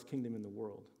further God's kingdom in the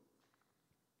world.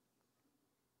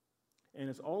 And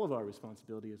it's all of our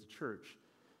responsibility as a church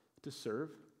to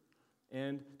serve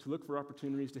and to look for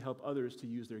opportunities to help others to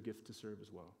use their gift to serve as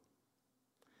well.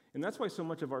 And that's why so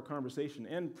much of our conversation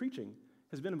and preaching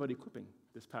has been about equipping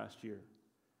this past year.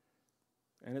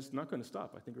 And it's not going to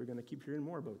stop. I think we're going to keep hearing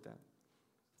more about that.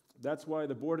 That's why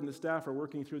the board and the staff are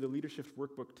working through the leadership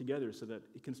workbook together so that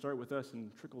it can start with us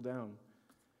and trickle down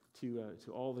to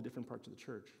all the different parts of the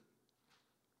church.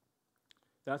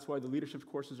 That's why the leadership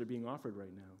courses are being offered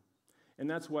right now. And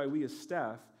that's why we as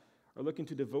staff are looking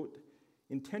to devote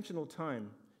intentional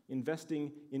time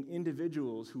investing in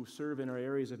individuals who serve in our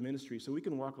areas of ministry so we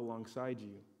can walk alongside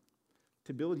you,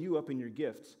 to build you up in your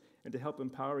gifts, and to help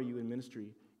empower you in ministry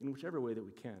in whichever way that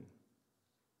we can.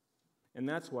 And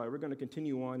that's why we're going to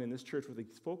continue on in this church with a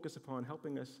focus upon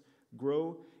helping us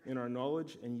grow in our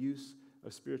knowledge and use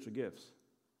of spiritual gifts.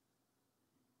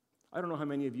 I don't know how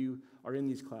many of you are in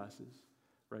these classes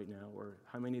right now, or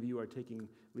how many of you are taking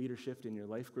leadership in your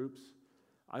life groups.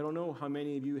 I don't know how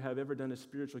many of you have ever done a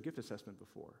spiritual gift assessment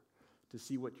before to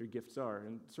see what your gifts are.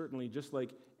 And certainly, just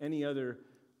like any other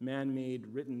man-made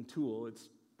written tool, it's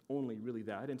only really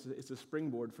that. It's a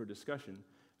springboard for discussion.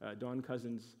 Don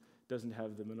Cousins doesn't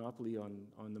have the monopoly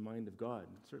on the mind of God,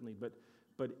 certainly. But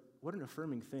what an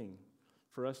affirming thing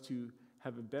for us to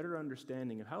have a better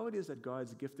understanding of how it is that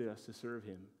God's gifted us to serve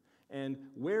him, and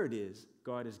where it is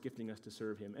God is gifting us to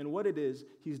serve him, and what it is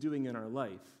he's doing in our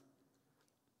life,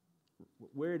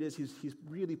 where it is he's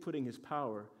really putting his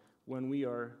power when we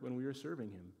are serving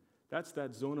him. That's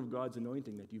that zone of God's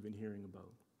anointing that you've been hearing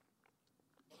about.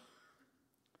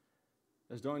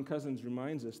 As Don Cousins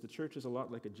reminds us, the church is a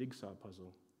lot like a jigsaw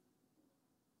puzzle.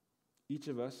 Each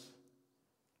of us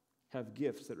have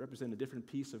gifts that represent a different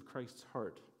piece of Christ's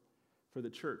heart for the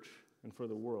church and for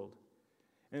the world.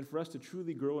 And for us to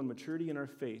truly grow in maturity in our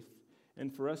faith,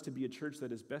 and for us to be a church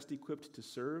that is best equipped to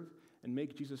serve and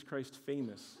make Jesus Christ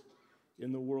famous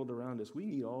in the world around us, we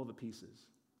need all the pieces.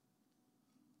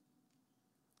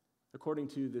 According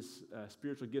to this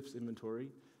spiritual gifts inventory,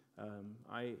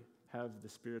 I have the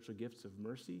spiritual gifts of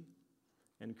mercy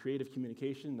and creative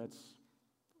communication, that's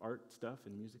art stuff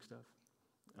and music stuff,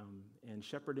 and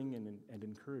shepherding and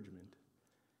encouragement.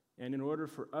 And in order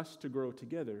for us to grow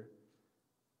together,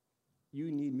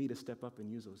 you need me to step up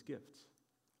and use those gifts.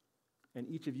 And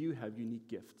each of you have unique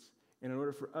gifts. And in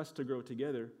order for us to grow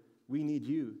together, we need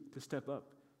you to step up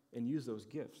and use those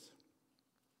gifts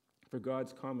for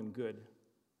God's common good,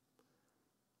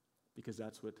 because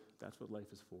that's what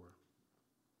life is for.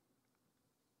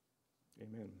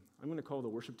 Amen. I'm going to call the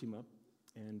worship team up,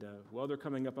 and while they're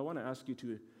coming up, I want to ask you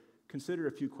to consider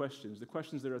a few questions, the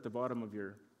questions that are at the bottom of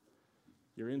your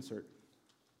insert.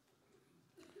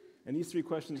 And these 3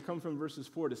 questions come from verses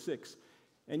 4 to 6.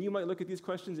 And you might look at these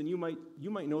questions and you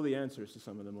might know the answers to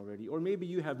some of them already, or maybe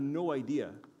you have no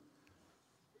idea.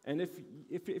 And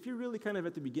if you're really kind of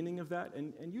at the beginning of that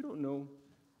and you don't know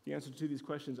the answer to these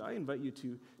questions, I invite you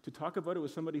to talk about it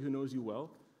with somebody who knows you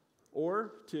well,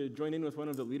 or to join in with one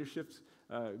of the leadership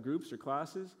groups or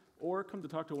classes, or come to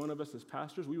talk to one of us as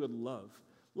pastors. We would love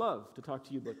to talk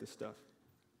to you about this stuff.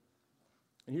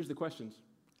 And here's the questions.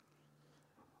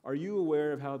 Are you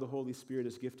aware of how the Holy Spirit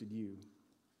has gifted you?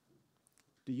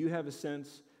 Do you have a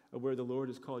sense of where the Lord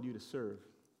has called you to serve?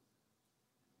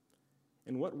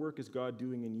 And what work is God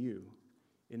doing in you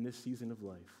in this season of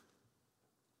life?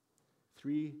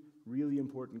 3 really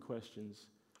important questions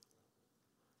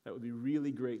that would be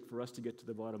really great for us to get to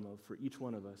the bottom of for each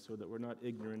one of us, so that we're not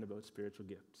ignorant about spiritual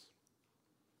gifts.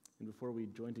 And before we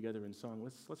join together in song,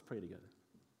 let's pray together.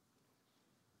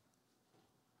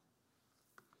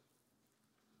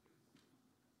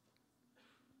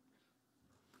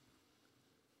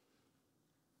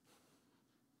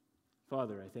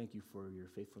 Father, I thank you for your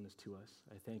faithfulness to us.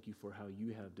 I thank you for how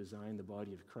you have designed the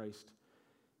body of Christ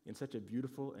in such a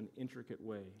beautiful and intricate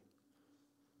way.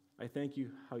 I thank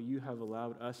you how you have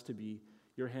allowed us to be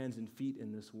your hands and feet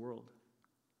in this world,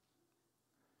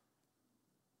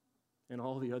 and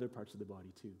all the other parts of the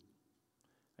body too.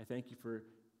 I thank you for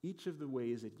each of the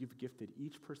ways that you've gifted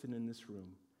each person in this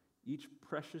room, each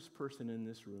precious person in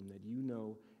this room that you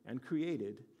know and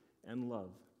created and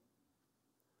love,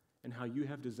 and how you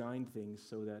have designed things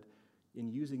so that in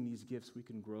using these gifts we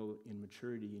can grow in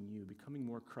maturity in you, becoming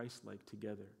more Christ-like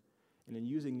together. And in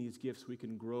using these gifts we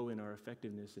can grow in our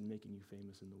effectiveness in making you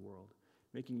famous in the world,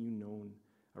 making you known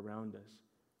around us,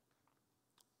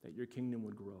 that your kingdom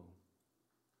would grow.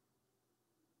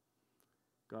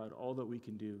 God, all that we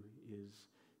can do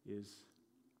is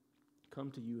come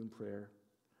to you in prayer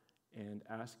and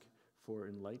ask for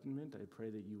enlightenment. I pray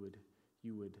that you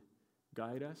would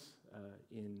guide us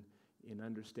in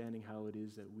understanding how it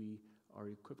is that we are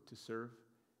equipped to serve,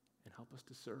 and help us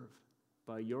to serve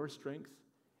by your strength,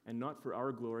 and not for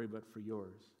our glory, but for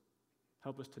yours.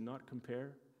 Help us to not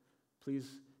compare.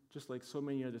 Please, just like so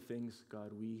many other things,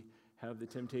 God, we have the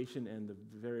temptation and the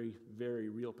very, very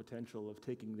real potential of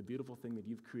taking the beautiful thing that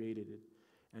you've created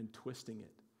and twisting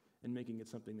it and making it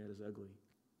something that is ugly.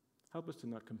 Help us to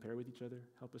not compare with each other.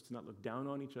 Help us to not look down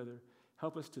on each other.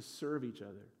 Help us to serve each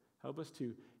other. Help us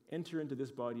to enter into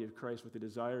this body of Christ with a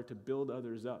desire to build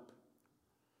others up,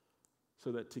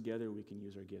 so that together we can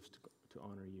use our gifts to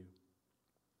honor you.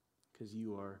 Because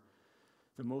you are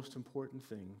the most important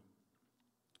thing.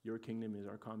 Your kingdom is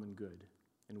our common good,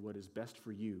 and what is best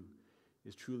for you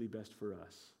is truly best for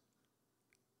us.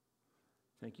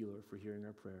 Thank you, Lord, for hearing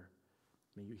our prayer.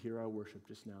 May you hear our worship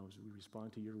just now as we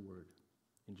respond to your word.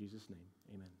 In Jesus' name,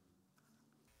 amen.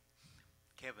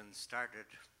 Kevin started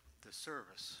the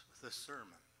service with a sermon,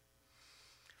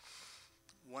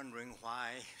 wondering why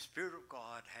Spirit of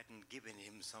God hadn't given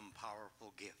him some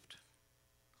powerful gift.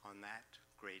 on that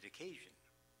great occasion.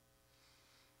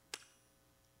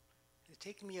 It's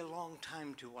taken me a long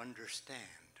time to understand,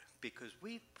 because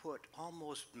we've put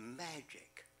almost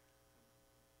magic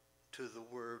to the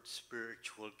word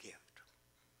spiritual gift.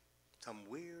 Some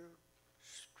weird,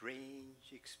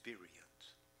 strange experience.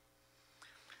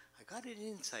 I got an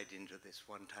insight into this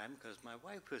one time because my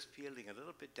wife was feeling a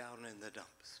little bit down in the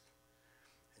dumps.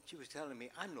 And she was telling me,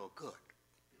 I'm no good.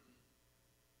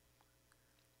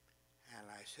 And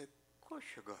I said, of course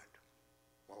you're good.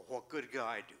 Well, what good can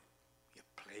I do? You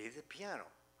play the piano.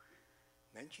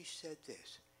 And then she said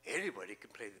this, anybody can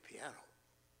play the piano.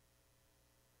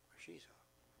 She's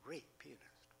a great pianist.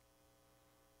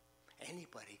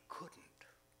 Anybody couldn't.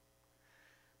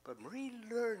 But Marie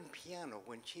learned piano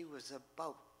when she was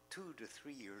about 2 to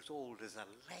 3 years old as a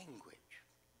language.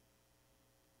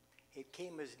 It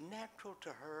came as natural to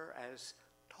her as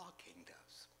talking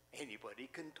does. Anybody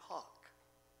can talk.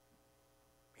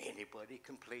 Anybody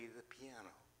can play the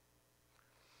piano.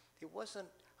 It wasn't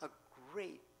a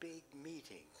great big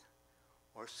meeting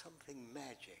or something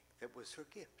magic that was her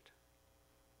gift.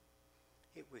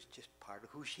 It was just part of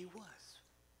who she was.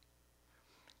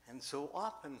 And so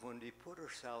often when we put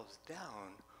ourselves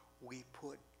down, we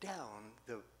put down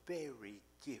the very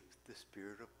gift the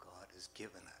Spirit of God has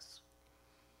given us.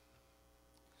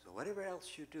 So whatever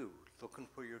else you do, looking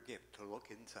for your gift, to look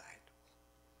inside.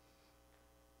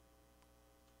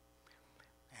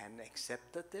 And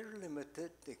accept that they're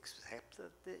limited, accept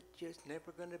that they're just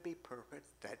never going to be perfect.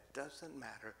 That doesn't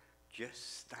matter.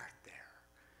 Just start there.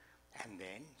 And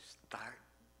then start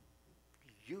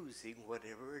using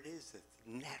whatever it is that's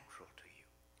natural to you.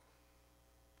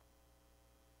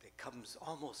 It comes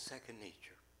almost second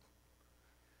nature.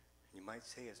 You might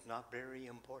say it's not very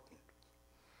important.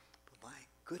 But my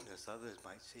goodness, others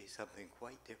might say something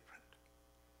quite different.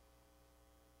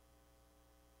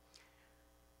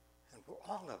 And for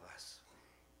all of us,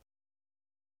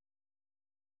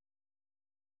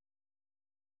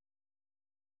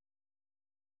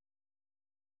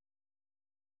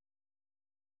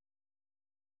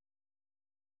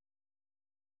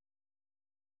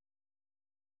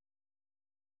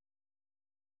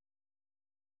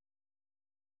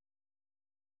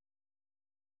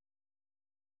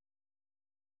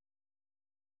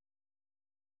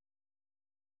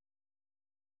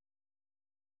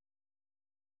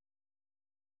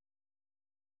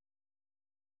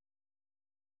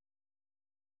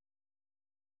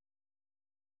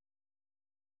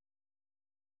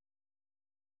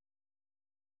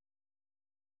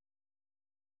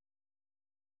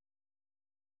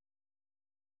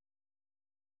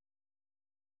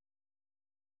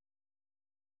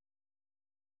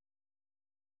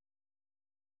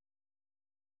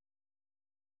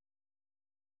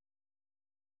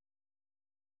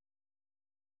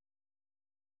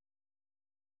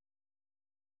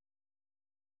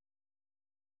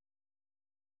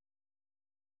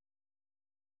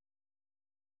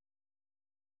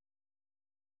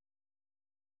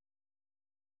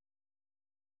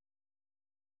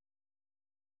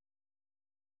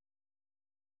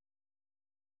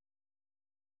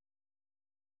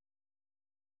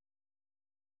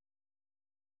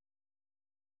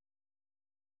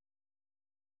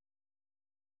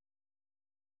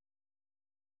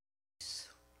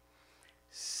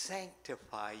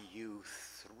 sanctify you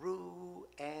through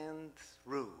and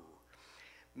through.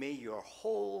 May your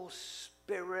whole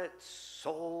spirit,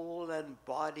 soul, and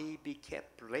body be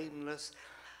kept blameless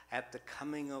at the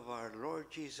coming of our Lord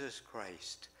Jesus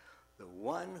Christ. The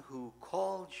one who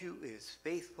called you is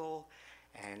faithful,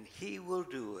 and he will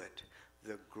do it.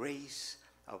 The grace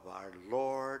of our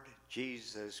Lord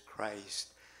Jesus Christ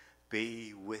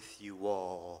be with you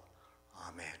all.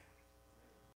 Amen.